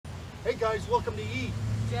Hey guys, welcome to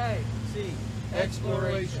EJC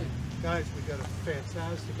Exploration. Guys, we got a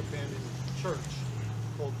fantastic abandoned church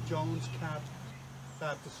called Jones Cap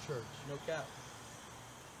Baptist Church. No cap.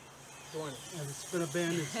 Join us. And it's been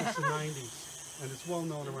abandoned since the 90s, and it's well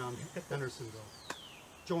known around Hendersonville.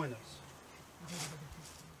 Join us.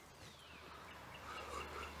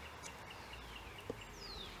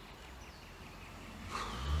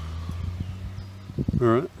 All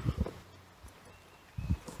right.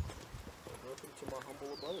 Welcome to my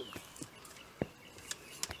humble abode.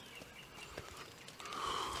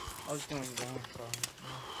 I was going down,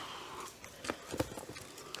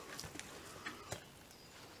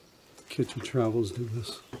 Kitchen Travels do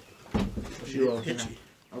this. She open.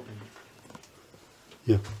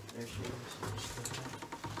 Yeah. There she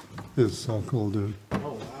is. It's so cool, dude.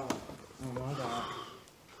 Oh wow. Oh my god.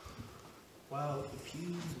 Wow, the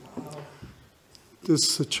pews, wow.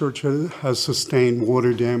 This church has sustained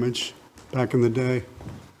water damage back in the day.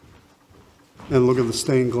 And look at the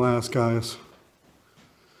stained glass, guys.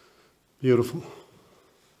 Beautiful.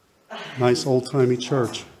 Nice old-timey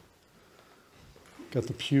church. Got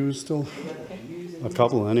the pews still? A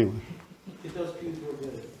couple anyway. If those pews were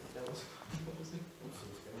good.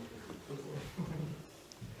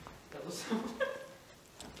 That was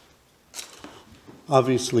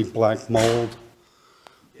Obviously black mold.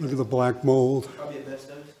 Look at the black mold. probably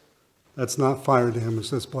asbestos. That's not fire damage,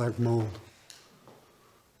 that's black mold.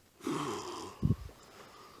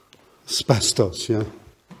 Asbestos, yeah.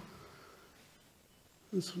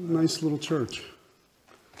 It's a nice little church.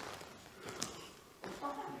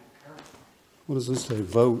 What does this say?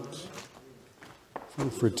 Vote.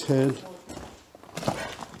 Vote for Ted.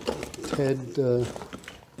 Ted,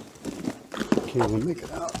 can't even make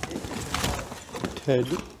it out. Ted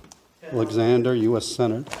Alexander, U.S.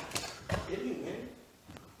 Senate. Did you win?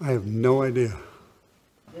 I have no idea.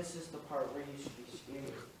 This is the part where you should be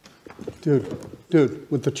scared.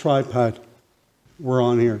 Dude, with the tripod, we're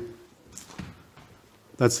on here.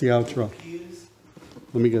 That's the outro. Pews.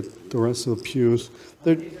 Let me get the rest of the pews.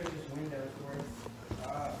 They're, These are just windows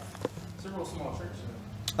for several small churches.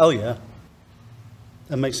 oh, yeah.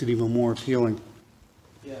 That makes it even more appealing.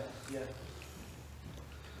 Yeah, yeah.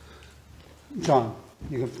 John,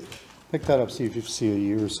 you can pick that up, see if you see a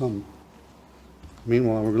year or something.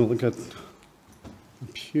 Meanwhile, we're going to look at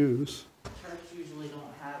the pews. Church usually don't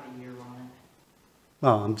have a year on it.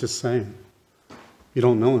 Oh, I'm just saying. You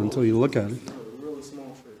don't know it until you look at it. Really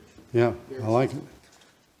small church. Yeah, I like it.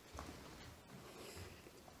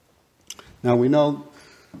 Now, we know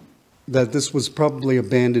that this was probably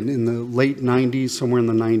abandoned in the late 90s, somewhere in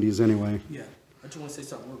the 90s anyway. Yeah. I just want to say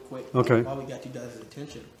something real quick. Okay. While we got you guys'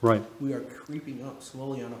 attention. Right. We are creeping up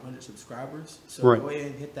slowly on 100 subscribers. So Right. go ahead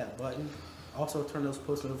and hit that button. Also turn those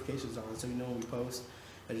post notifications on so you know when we post.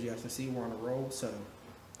 As you guys can see, we're on a roll. So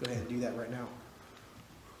go ahead and do that right now.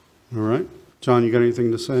 All right. John, you got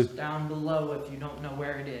anything to say? Down below if you don't know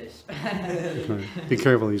where it is. Okay. Be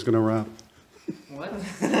careful, he's going to rap. What?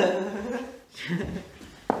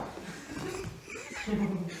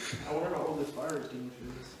 I wonder how old this fire extinguisher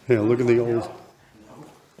is. Yeah, look at the old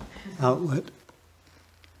outlet.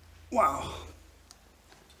 Wow.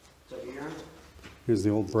 So here. Here's the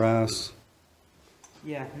old brass.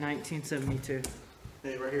 Yeah, 1972.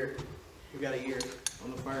 Hey, right here. We got a year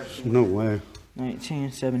on the fire extinguisher. No way.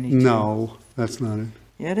 1972. No, that's not it.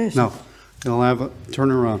 Yeah, it is. No. They'll have a, turn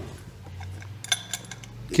around.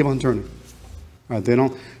 Keep on turning. All right, they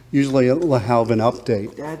don't, usually it'll have an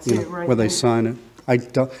update. That's you know, it right where they there. sign it. I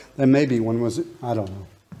don't, that may be, when was it? I don't know.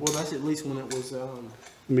 Well, that's at least when it was. Let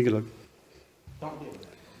me get a, Don't do that.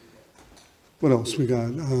 what else we got?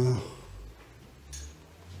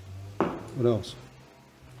 What else?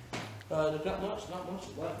 There's not much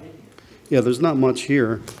left in here. Yeah, there's not much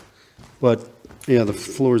here, but yeah, the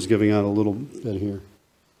floor's giving out a little bit here.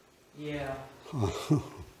 Yeah.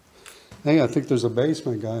 Hey, I think there's a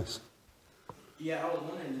basement, guys. Yeah, I was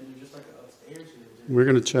wondering if there's just like an upstairs here. We're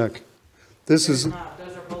gonna check. This There's is, not.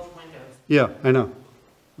 Those are both windows. yeah, I know.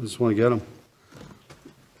 I just want to get them.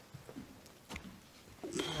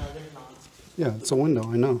 No, there's not. Yeah, it's a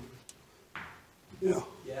window, I know. Yeah. Yeah, I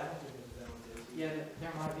don't think there's downstairs. Yeah,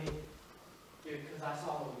 there might be. Dude, because I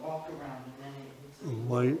saw the walk around and then it's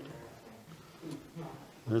A light.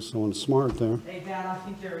 There's someone smart there. Hey, Dad, I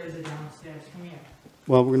think there is a downstairs. Come here.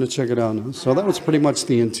 Well, we're going to check it out now. So that was pretty much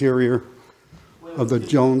the interior of the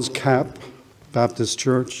Jones Cap Baptist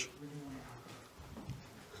Church.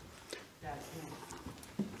 Dad,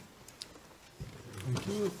 come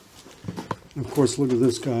here. Of course, look at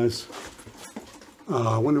this, guys.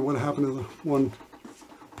 I wonder what happened to the one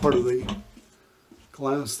part of the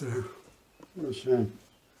glass there. What a shame.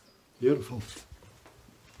 Beautiful.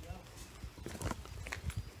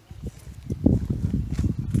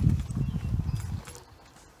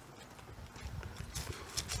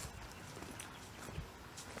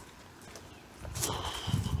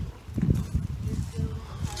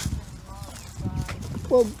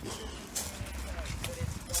 Well,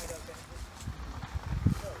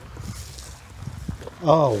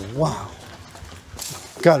 oh wow.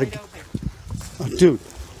 Gotta, dude,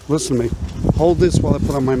 listen to me. Hold this while I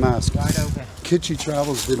put on my mask. Wide open. Kitschy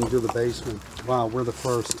Travels didn't do the basement. Wow, we're the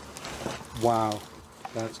first. Wow,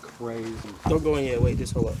 that's crazy. Don't go in yet. Wait,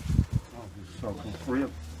 just hold up. Oh, so cool. Hurry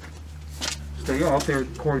up. Stay out there,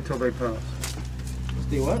 Corey, till they pass.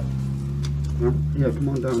 See what? Yeah, come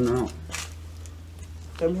on down now.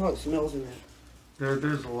 Tell me how it smells in there.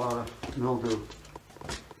 There's a lot of mildew.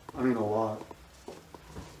 I mean, a lot.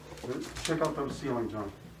 Check out those ceilings,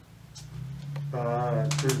 John.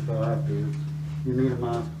 Here's bad, dude. You need a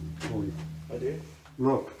mask. Holy. I do.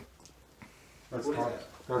 Look. That's What is black.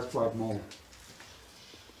 That's black mold.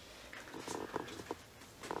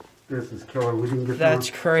 This is killer. We didn't get That's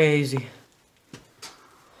that. crazy.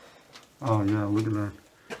 Oh yeah, look at that.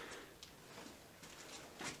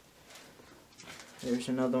 There's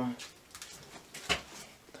another one.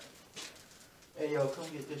 Hey, yo, come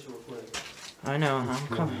get this real quick. I know, I'm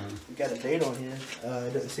coming. We got a date on here.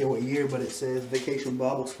 It doesn't say what year, but it says Vacation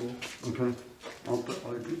Bible School. Okay. I'll put.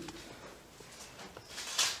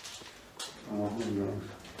 Oh, who knows?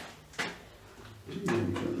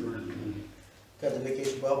 Got the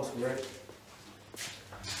Vacation Bible School, right?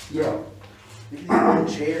 Yeah. Look at these old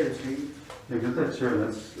chairs, dude. Yeah, get that chair.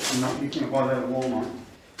 That's not. You can't buy that at Walmart.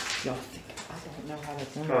 Y'all think I don't know how to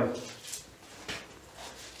do Go it. ahead.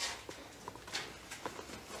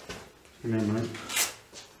 Give me a minute.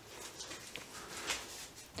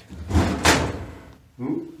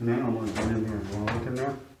 Ooh, an animal is in here. Wanna look in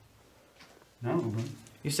there? No, but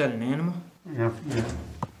You said an animal? yeah, it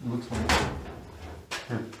looks like.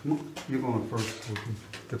 Here, come on. You go in first so we can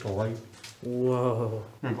get the light. Whoa.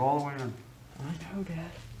 Yeah, go all the way in. I know,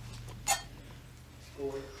 Dad.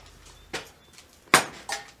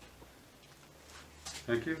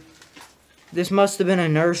 Thank you. This must have been a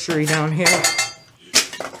nursery down here.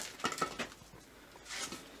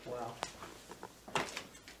 Wow.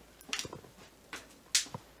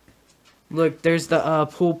 Look, there's the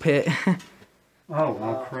pulpit. Oh,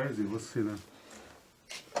 wow, crazy. Let's see that.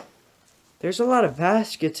 There's a lot of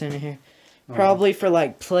baskets in here. Oh. Probably for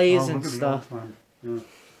like plays Oh, and look at stuff. The old time. Yeah.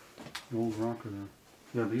 The old rocker there.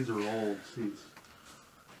 Yeah, these are old seats.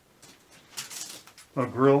 A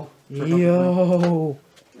grill. Check out the grill. Yo,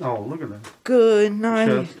 Oh, look at that. good night.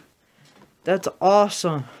 Chest. That's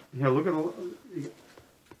awesome. Yeah, look at the.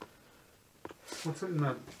 What's in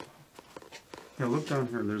that? Yeah, look down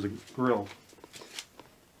here. There's a grill.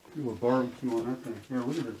 Do a barbecue on that thing. Yeah,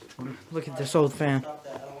 look at this. What is Look at this old fan. Stop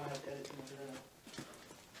that. I don't want to edit too much of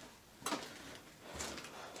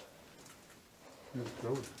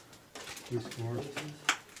that. this? This floor.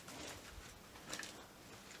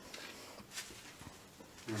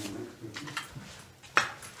 Yeah, next to it.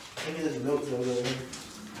 Maybe there's milk over there.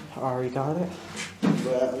 Already got it.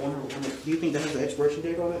 But I wonder, do you think that has an expiration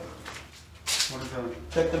date on it? What is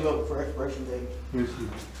that? Check the milk for expiration date. Let me see.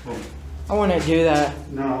 Oh, I want to do that.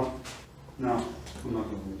 no. No. I'm not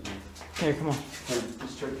going to do that. Here, come on. Hey,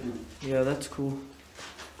 just check in. Yeah, that's cool.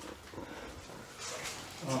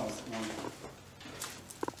 Oh,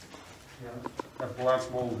 yeah, that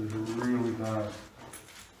black mold is really bad.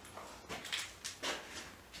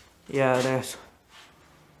 Yeah, it is.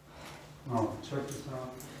 Oh, check this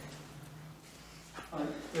out.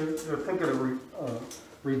 They're thinking of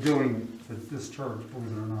redoing this church,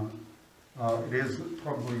 believe it or not. It is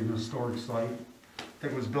probably an historic site. I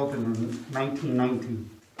think it was built in 1919.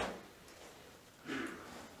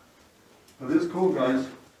 But this is cool, guys.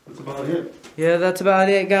 That's about it. Yeah, that's about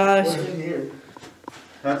it, guys. What's in here?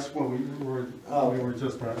 That's what we were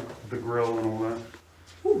just at, the grill and all that.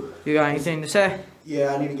 You got anything to say?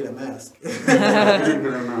 Yeah, I need to get a mask. We didn't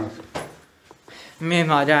get our mask. Me and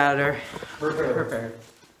my dad are Perfect. prepared.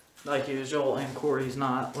 Like usual, and Corey's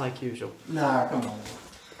not like usual. Nah, come on.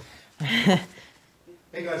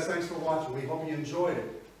 Hey guys, thanks for watching. We hope you enjoyed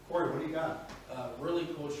it. Corey, what do you got? Really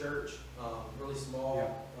cool church, really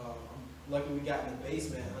small. Lucky we got in the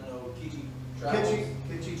basement. I know Kitschy Travels.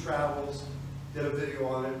 Kitschy Travels did a video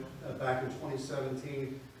on it back in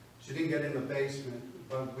 2017. She didn't get in the basement,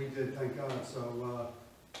 but we did, thank God. So,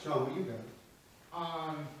 John, what you got?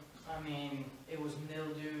 I mean, it was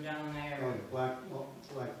mildew down there. Oh, black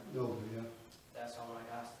mildew, yeah. That's all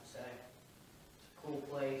I got to say. It's a cool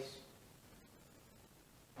place.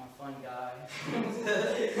 I'm a fun guy.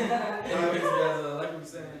 Anyways, guys, like we were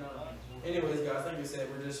saying, anyways, guys, like we said,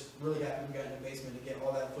 we're just really happy we got in the basement to get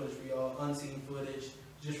all that footage for y'all, unseen footage,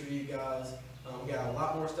 just for you guys. We got a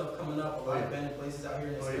lot more stuff coming up, a lot of abandoned places out here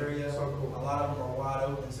in this area. So cool. A lot of them are wide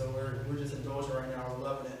open, so we're just indulging right now. We're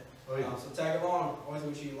loving it. So tag along. Always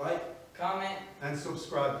make sure you like, Comment, And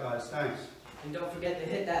subscribe, guys. Thanks. and don't forget to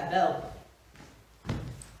hit that bell.